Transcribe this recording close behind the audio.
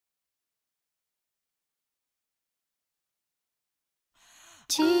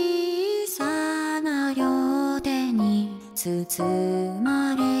小さな両手に包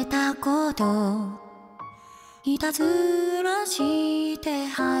まれたこと、いたずらして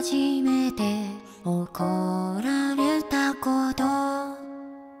初めて怒られたこと、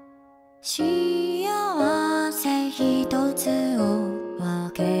幸せ一つを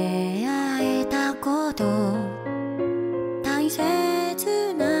分け合えたこと、大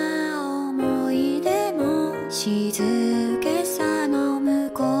切な思い出も静けさの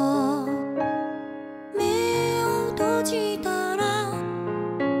向こう、目を閉じたら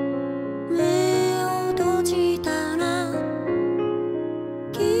目を閉じたら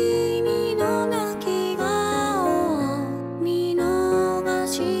君の泣き顔を見逃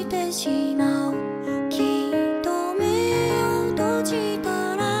してしまう。きっと目を閉じ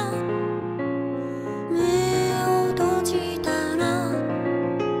たら目を閉じたら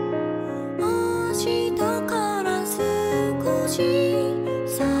明日から少し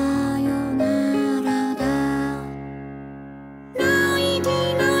さよならだ。ナイティ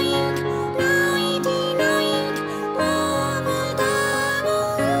ナイト、ナイティナイト、まぶたの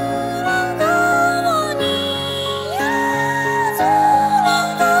裏側に空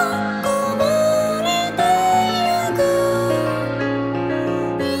がこぼれてゆく。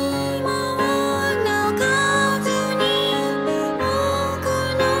今は泣かずに僕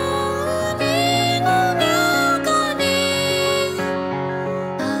の腕の中で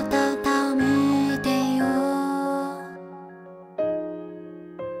温めてよ。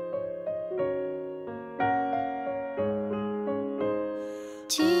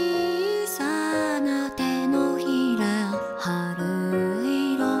小さな手のひら、春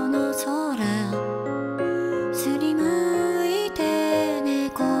色の空、すりむいて寝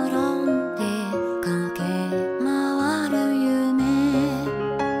転んで駆け回る夢、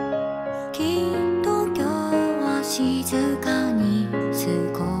きっと今日は静かに少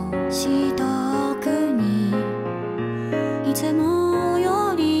し遠くに、いつも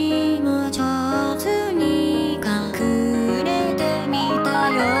よりも上手に隠れてみ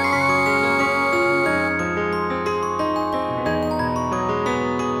たよ。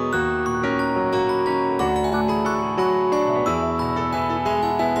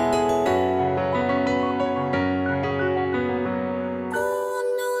ほん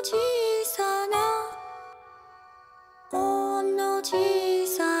の小さなほんの小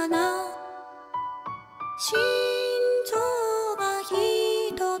さな心臓が一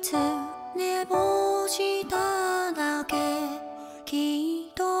つ寝坊した